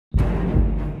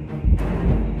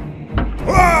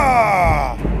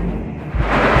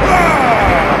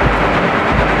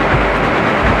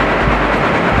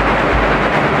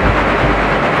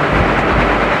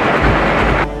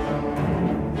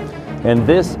and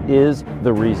this is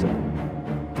the reason.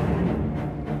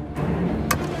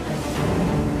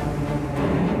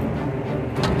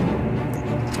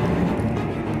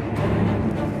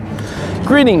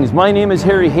 Greetings, my name is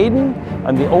Harry Hayden.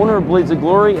 I'm the owner of Blades of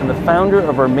Glory and the founder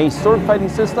of our MACE sword fighting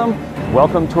system.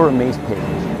 Welcome to our MACE page.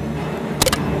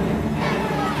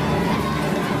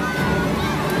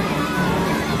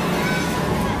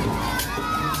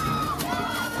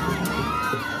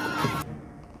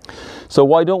 So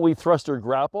why don't we thrust or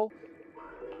grapple?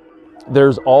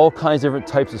 There's all kinds of different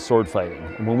types of sword fighting.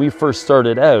 And when we first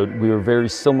started out, we were very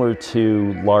similar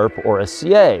to LARP or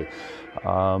SCA.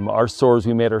 Our swords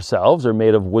we made ourselves are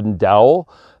made of wooden dowel,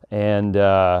 and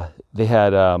they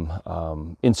had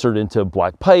inserted into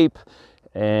black pipe,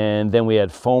 and then we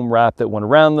had foam wrap that went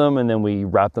around them, and then we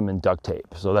wrapped them in duct tape.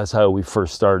 So that's how we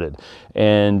first started.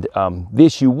 And the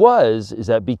issue is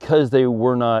that because they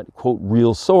were not, quote,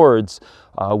 real swords,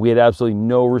 we had absolutely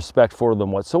no respect for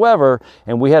them whatsoever,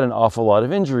 and we had an awful lot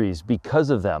of injuries because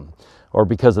of them, or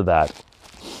because of that.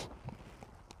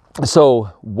 So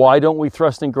why don't we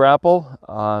thrust and grapple?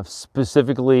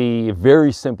 Specifically, a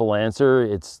very simple answer,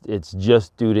 it's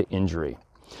just due to injury.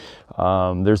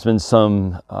 There's been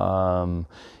some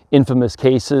infamous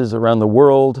cases around the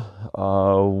world,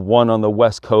 one on the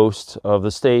west coast of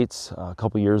the States a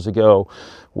couple years ago,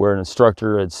 where an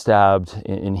instructor had stabbed,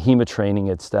 in HEMA training,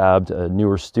 had stabbed a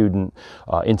newer student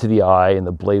into the eye, and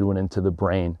the blade went into the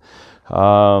brain.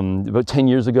 About 10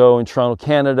 years ago in Toronto,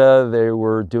 Canada, they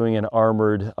were doing an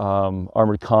armored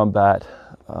combat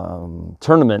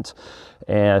tournament,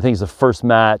 and I think it's the first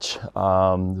match.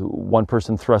 One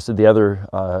person thrusted the other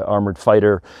armored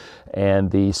fighter, and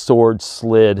the sword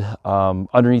slid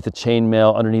underneath the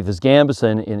chainmail, underneath his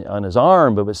gambeson on his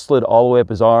arm, but it slid all the way up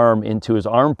his arm into his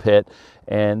armpit,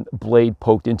 and blade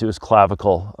poked into his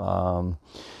clavicle.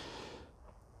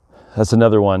 That's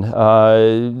another one.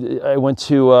 I went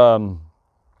to a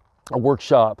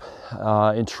workshop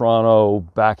in Toronto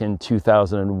back in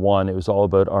 2001. It was all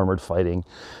about armored fighting.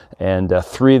 And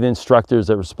 3 of the instructors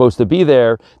that were supposed to be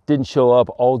there didn't show up,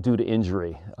 all due to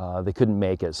injury. They couldn't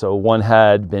make it. So one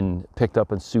had been picked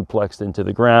up and suplexed into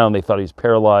the ground. They thought he was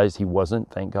paralyzed. He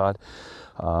wasn't, thank God.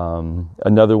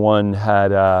 Another one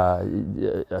had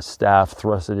a staff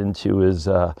thrusted into his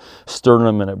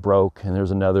sternum and it broke, and there's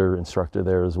another instructor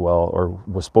there as well, or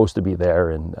was supposed to be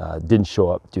there, and didn't show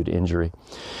up due to injury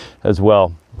as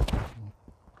well.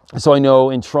 So I know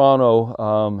in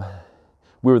Toronto,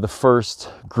 we were the first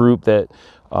group that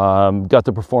got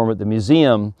to perform at the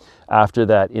museum after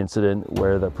that incident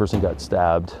where the person got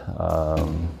stabbed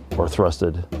or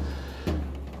thrusted.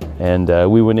 And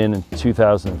we went in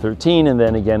 2013, and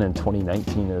then again in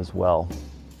 2019 as well.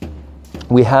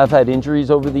 We have had injuries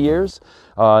over the years.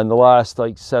 In the last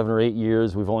 7 or 8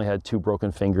 years, we've only had 2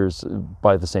 broken fingers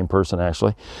by the same person,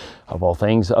 actually, of all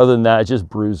things. Other than that, just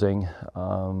bruising,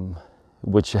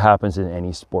 which happens in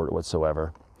any sport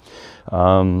whatsoever.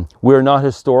 We're not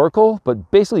historical,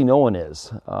 but basically no one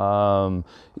is.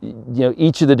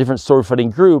 Each of the different sword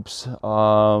fighting groups,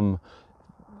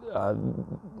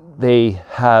 they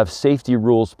have safety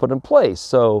rules put in place.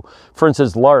 So, for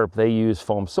instance, LARP, they use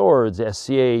foam swords.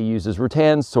 SCA uses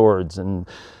rattan swords, and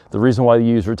the reason why they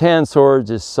use rattan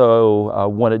swords is so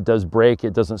when it does break,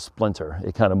 it doesn't splinter.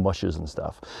 It kind of mushes and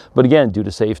stuff. But again, due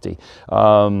to safety.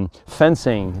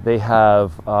 Fencing, they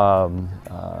have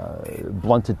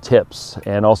blunted tips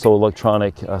and also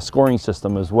electronic scoring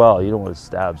system as well. You don't want to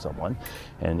stab someone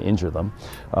and injure them.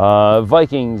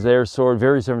 Vikings, their sword,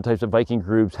 various different types of Viking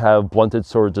groups have blunted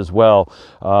swords as well.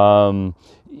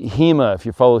 HEMA, if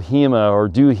you follow HEMA or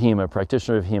do HEMA,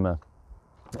 practitioner of HEMA,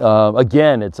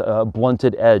 again, it's a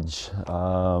blunted edge,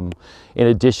 in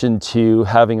addition to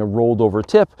having a rolled over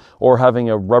tip or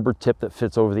having a rubber tip that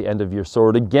fits over the end of your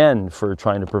sword, again, for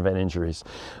trying to prevent injuries.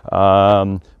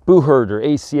 Booherd or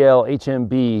ACL,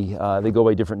 HMB, they go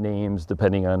by different names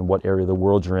depending on what area of the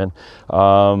world you're in.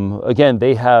 Again,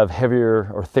 they have heavier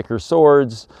or thicker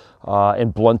swords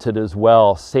and blunted as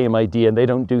well, same idea, and they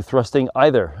don't do thrusting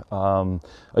either,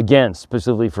 again,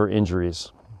 specifically for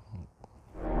injuries.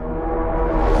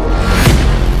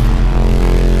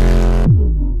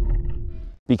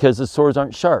 Because the swords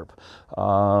aren't sharp.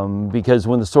 Because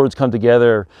when the swords come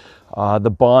together,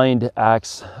 the bind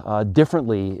acts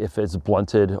differently if it's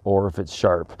blunted or if it's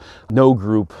sharp. No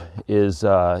group is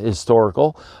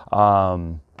historical,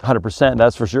 100%,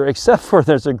 that's for sure, except for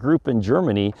there's a group in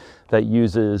Germany that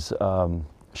uses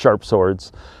sharp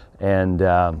swords, and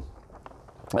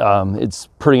it's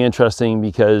pretty interesting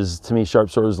because to me sharp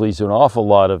swords leads to an awful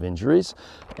lot of injuries,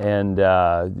 and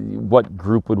what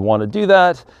group would want to do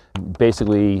that?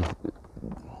 Basically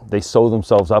they sew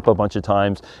themselves up a bunch of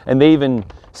times, and they even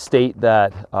state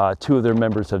that 2 of their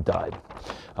members have died.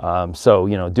 So,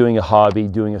 you know, doing a hobby,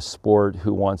 doing a sport,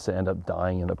 who wants to end up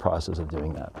dying in the process of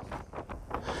doing that?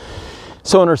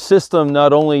 So in our system,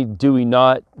 not only do we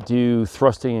not do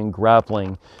thrusting and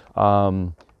grappling,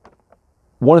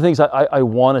 one of the things I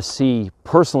want to see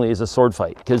personally is a sword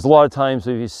fight, because a lot of times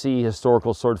if you see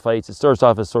historical sword fights, it starts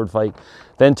off as a sword fight,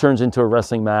 then turns into a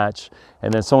wrestling match,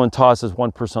 and then someone tosses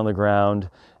one person on the ground,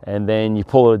 and then you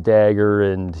pull out a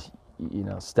dagger and, you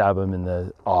know, stab him in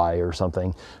the eye or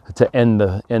something to end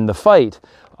the fight.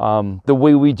 The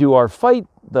way we do our fight,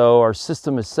 though, our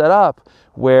system is set up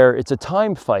where it's a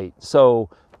time fight. So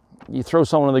you throw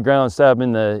someone on the ground, stab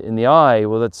them in the eye.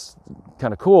 Well, that's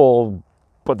kind of cool,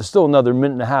 but there's still another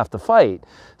minute and a half to fight.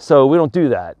 So we don't do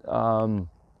that.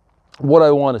 What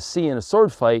I want to see in a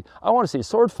sword fight, I want to see a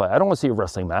sword fight. I don't want to see a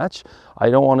wrestling match. I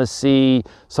don't want to see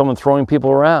someone throwing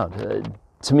people around.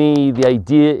 To me, the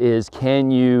idea is,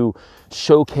 can you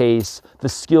showcase the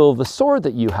skill of the sword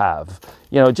that you have?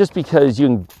 You know, just because you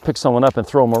can pick someone up and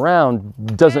throw them around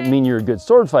doesn't mean you're a good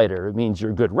sword fighter. It means you're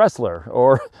a good wrestler,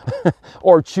 or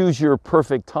or choose your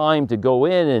perfect time to go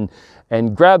in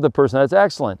and grab the person. That's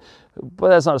excellent, but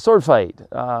that's not a sword fight.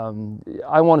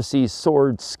 I want to see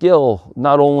sword skill,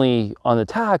 not only on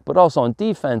attack, but also on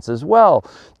defense as well.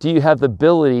 Do you have the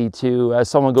ability to, as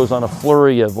someone goes on a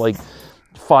flurry of like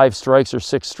 5 strikes or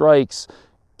 6 strikes,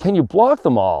 can you block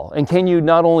them all? And can you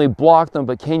not only block them,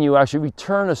 but can you actually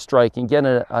return a strike and get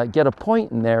a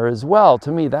point in there as well?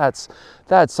 To me, that's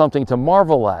something to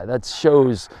marvel at. That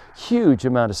shows huge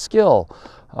amount of skill.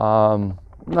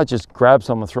 Not just grab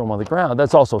someone, throw them on the ground.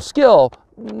 That's also skill,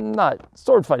 not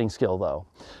sword fighting skill though.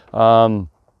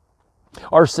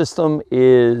 Our system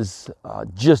is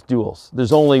just duels.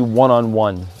 There's only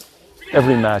one-on-one.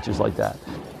 Every match is like that.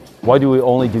 Why do we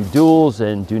only do duels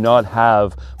and do not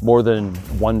have more than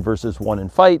 1 versus 1 in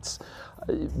fights?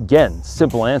 Again,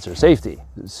 simple answer, safety.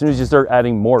 As soon as you start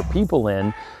adding more people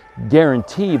in,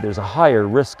 guaranteed there's a higher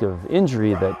risk of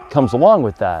injury that comes along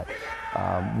with that.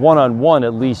 One-on-one,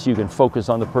 at least you can focus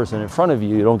on the person in front of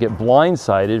you. You don't get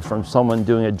blindsided from someone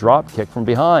doing a drop kick from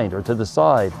behind or to the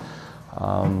side.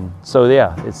 So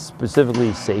yeah, it's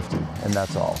specifically safety, and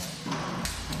that's all.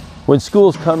 When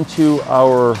schools come to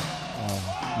our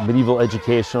medieval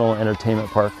educational entertainment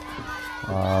park,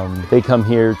 they come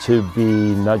here to be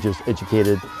not just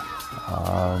educated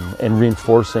and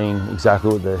reinforcing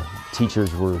exactly what the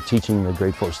teachers were teaching the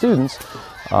grade 4 students,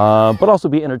 but also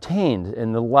be entertained.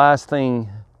 And the last thing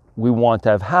we want to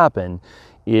have happen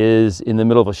is, in the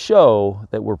middle of a show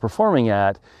that we're performing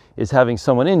at, is having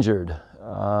someone injured.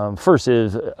 First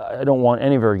is, I don't want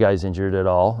any of our guys injured at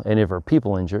all, any of our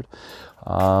people injured.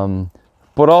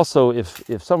 But also,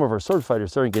 if some of our sword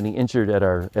fighters start getting injured at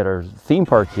our theme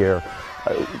park here,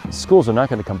 schools are not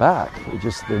going to come back.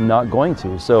 They're not going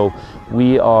to. So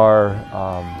we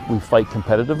fight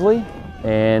competitively,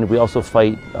 and we also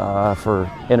fight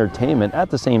for entertainment at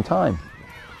the same time.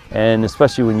 And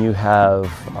especially when you have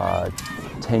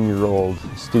 10-year-old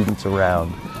students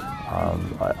around,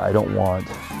 I don't want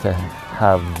to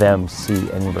have them see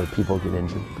any of our people get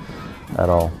injured at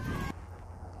all.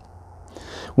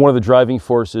 One of the driving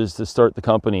forces to start the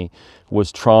company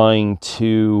was trying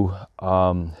to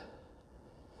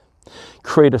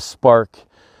create a spark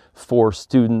for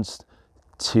students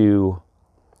to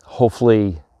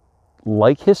hopefully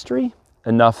like history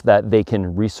enough that they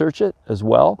can research it as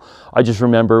well. I just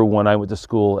remember when I went to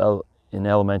school, in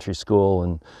elementary school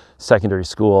and secondary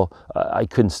school, I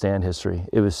couldn't stand history.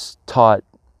 It was taught,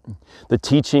 the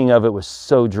teaching of it was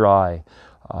so dry.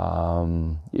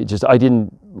 I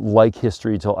didn't like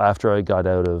history until after I got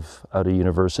out of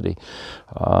university.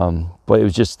 But it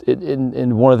was just,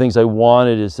 and one of the things I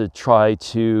wanted is to try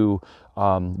to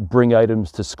bring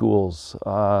items to schools.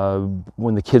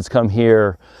 When the kids come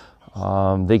here,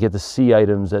 they get to see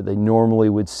items that they normally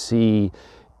would see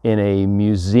in a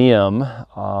museum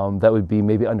that would be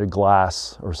maybe under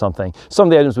glass or something. Some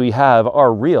of the items we have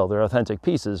are real. They're authentic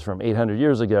pieces from 800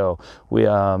 years ago. We,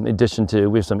 in addition to,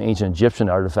 we have some ancient Egyptian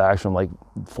artifacts from like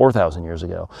 4,000 years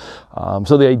ago.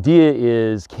 So the idea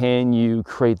is, can you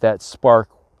create that spark,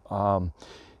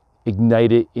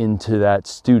 ignite it into that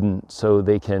student so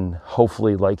they can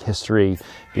hopefully like history,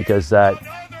 because that,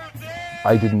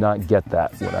 I did not get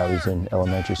that when I was in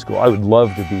elementary school. I would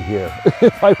love to be here.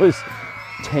 If I was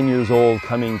 10 years old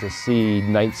coming to see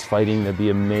knights fighting, that'd be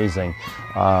amazing.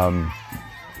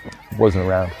 Wasn't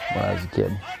around when I was a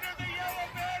kid.